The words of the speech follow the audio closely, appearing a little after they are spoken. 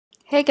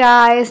Hey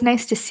guys,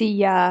 nice to see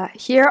ya.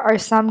 Here are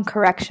some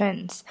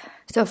corrections.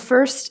 So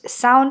first,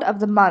 sound of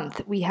the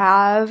month. We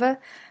have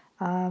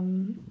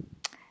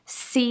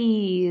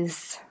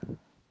seas,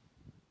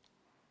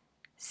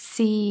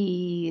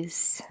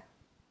 seas,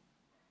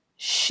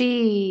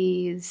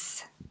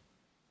 she's,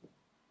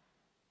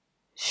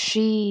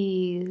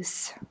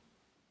 she's,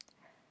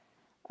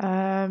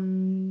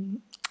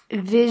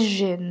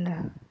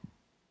 vision,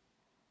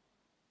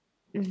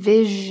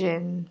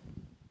 vision,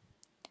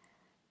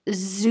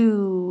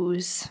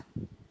 zoos,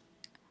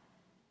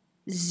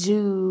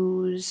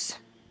 zoos.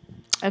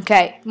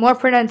 Okay, more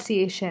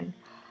pronunciation.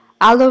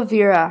 Aloe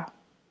vera,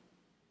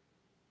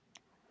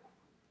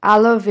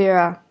 aloe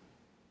vera.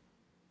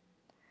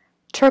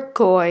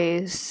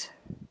 Turquoise,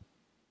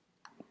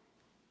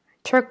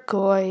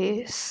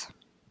 turquoise.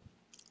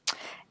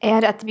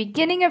 And at the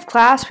beginning of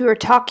class, we were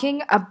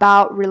talking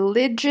about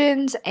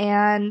religions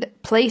and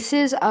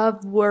places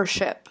of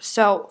worship.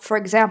 So, for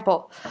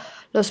example,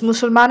 los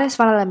musulmanes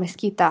van a la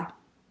mezquita.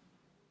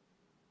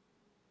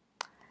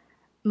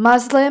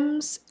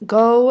 Muslims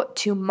go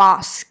to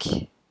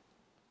mosque.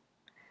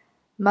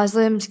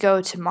 Muslims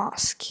go to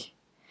mosque.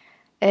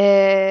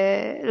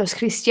 Los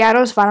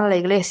cristianos van a la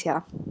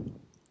iglesia.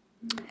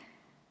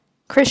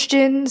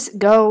 Christians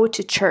go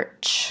to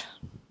church.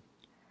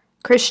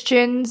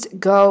 Christians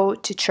go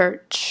to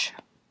church.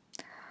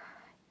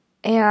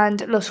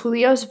 And los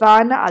judíos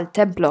van al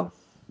templo.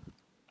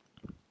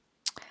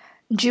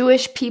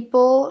 Jewish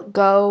people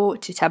go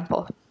to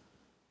temple.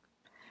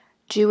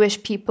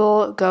 Jewish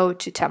people go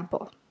to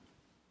temple.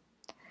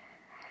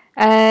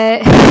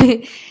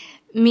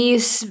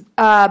 Mis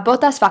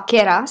botas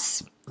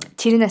vaqueras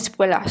tienen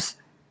espuelas.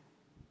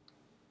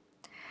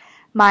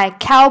 My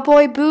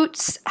cowboy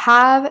boots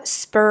have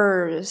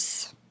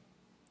spurs.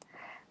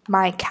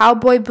 My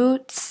cowboy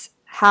boots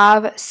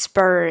have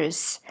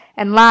spurs.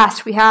 And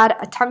last, we had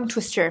a tongue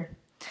twister.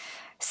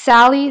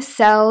 Sally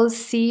sells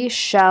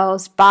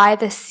seashells by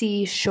the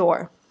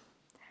seashore.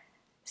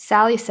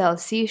 Sally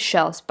sells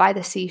seashells by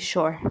the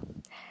seashore.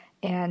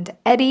 And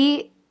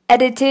Eddie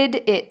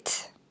edited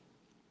it.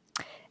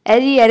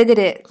 Eddie edited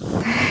it.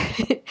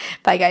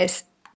 Bye, guys.